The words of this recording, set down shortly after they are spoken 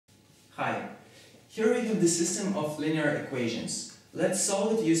Hi, here we have the system of linear equations. Let's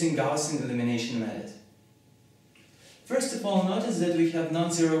solve it using Gaussian elimination method. First of all, notice that we have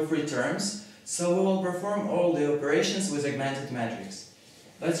non-zero free terms, so we will perform all the operations with augmented matrix.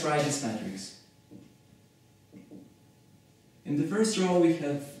 Let's write this matrix. In the first row we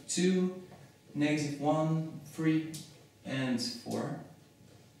have 2, -1, 3 and 4.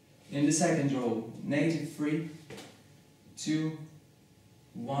 In the second row, -3, 2,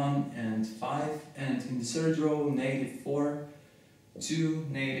 1 and 5, and in the third row, -4, 2,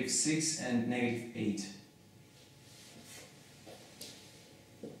 -6 and -8.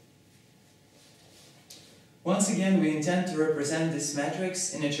 Once again, we intend to represent this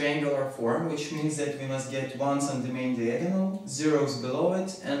matrix in a triangular form, which means that we must get ones on the main diagonal, zeros below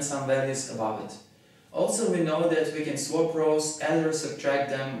it, and some values above it. Also, we know that we can swap rows, add or subtract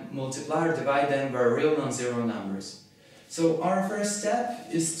them, multiply or divide them by real non-zero numbers. So our first step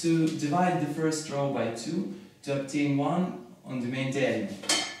is to divide the first row by 2 to obtain 1 on the main diagonal.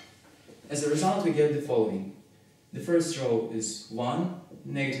 As a result, we get the following. The first row is 1,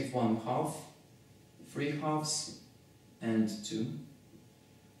 -1/2, 3/2 and 2.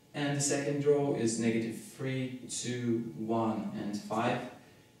 And the second row is -3, 2, 1 and 5.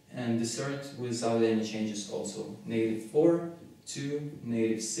 And the third, without any changes also, -4, 2,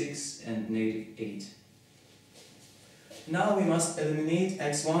 -6 and -8. Now we must eliminate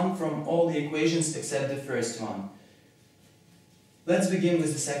x1 from all the equations except the first one. Let's begin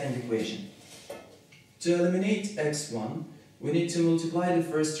with the second equation. To eliminate x1, we need to multiply the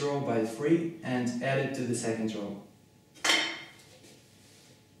first row by 3 and add it to the second row.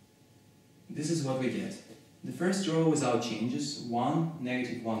 This is what we get. The first row without changes, 1,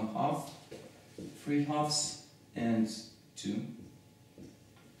 -1/2, 3/2 and 2.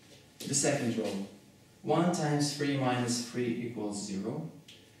 The second row, 1 times 3 minus 3 equals 0.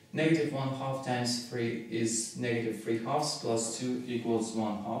 -1/2 times 3 is -3/2 plus 2 equals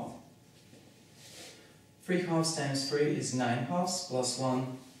 1/2. 3/2 times 3 is 9/2 plus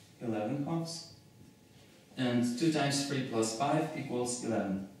 1, 11/2. And 2 times 3 plus 5 equals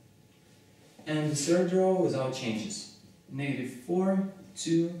 11. And the third row without changes. -4,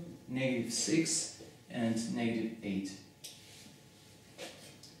 2, -6 and -8.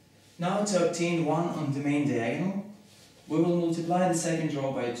 Now to obtain 1 on the main diagonal, we will multiply the second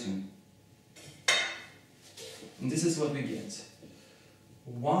row by 2. And this is what we get.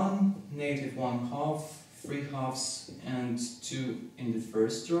 1, -1/2, 3/2 and 2 in the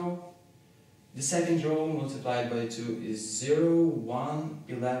first row. The second row multiplied by 2 is 0, 1,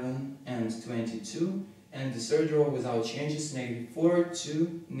 11 and 22. And the third row without changes, -4,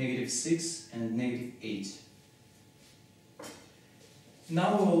 2, -6 and -8.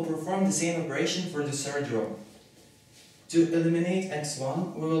 Now we will perform the same operation for the third row. To eliminate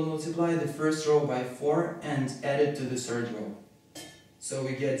x1, we will multiply the first row by 4 and add it to the third row. So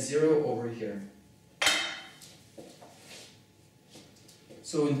we get 0 over here.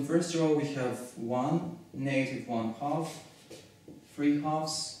 So in the first row we have 1, -1/2,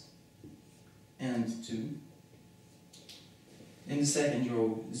 3/2 and 2. In the second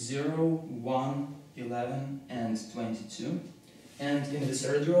row, 0, 1, 11 and 22. And in the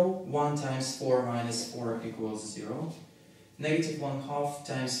third row, 1 times 4 minus 4 equals 0. -1/2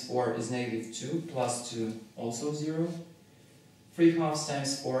 times 4 is -2 plus 2 also 0. 3/2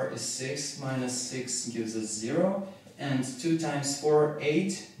 times 4 is 6 minus 6 gives us 0. And 2 times 4,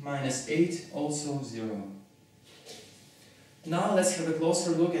 8, minus 8, also 0. Now let's have a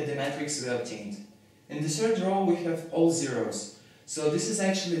closer look at the matrix we obtained. In the third row we have all zeros. So this is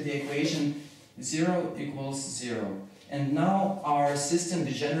actually the equation 0 equals 0. And now our system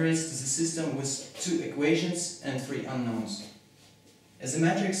degenerates to the system with 2 equations and 3 unknowns. As a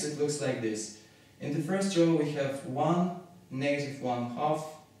matrix it looks like this. In the first row we have 1, -1/2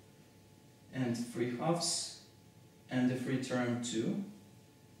 and 3/2. And the free term 2.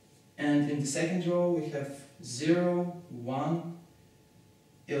 And in the second row we have 0, 1,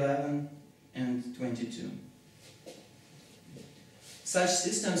 11 and 22. Such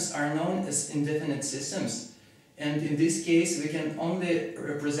systems are known as indefinite systems, and in this case we can only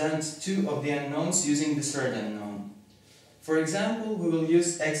represent 2 of the unknowns using the third unknown. For example, we will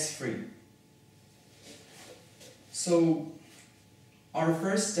use x3. So our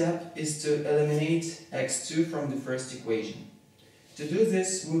first step is to eliminate x2 from the first equation. To do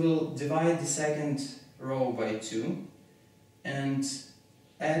this, we will divide the second row by 2 and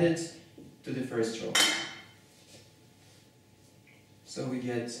add it to the first row. So we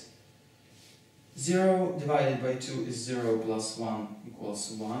get 0 divided by 2 is 0 plus 1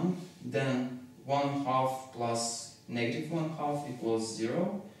 equals 1. Then 1/2 plus -1/2 equals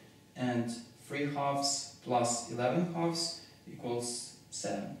 0. and 3 halves plus 11 halves equals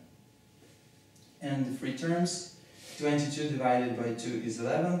 7. And the 3 terms, 22 divided by 2 is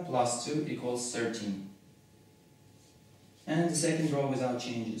 11, plus 2 equals 13. And the second row without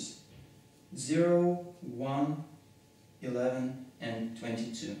changes. 0, 1, 11, and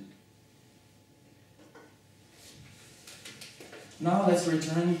 22. Now let's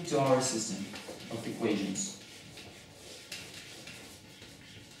return to our system of equations.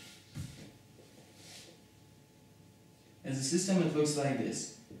 As a system, it looks like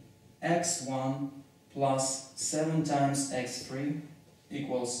this. x1 plus 7 times x3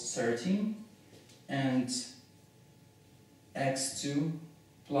 equals 13, and x2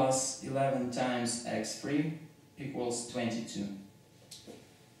 plus 11 times x3 equals 22.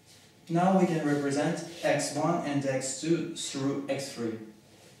 Now we can represent x1 and x2 through x3.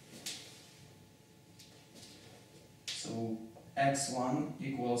 So x1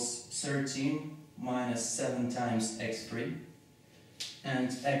 equals 13 minus 7 times x3, and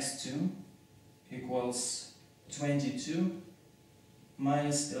x2 equals 22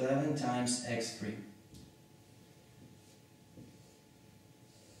 minus 11 times x3.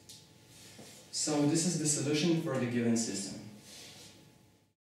 So this is the solution for the given system.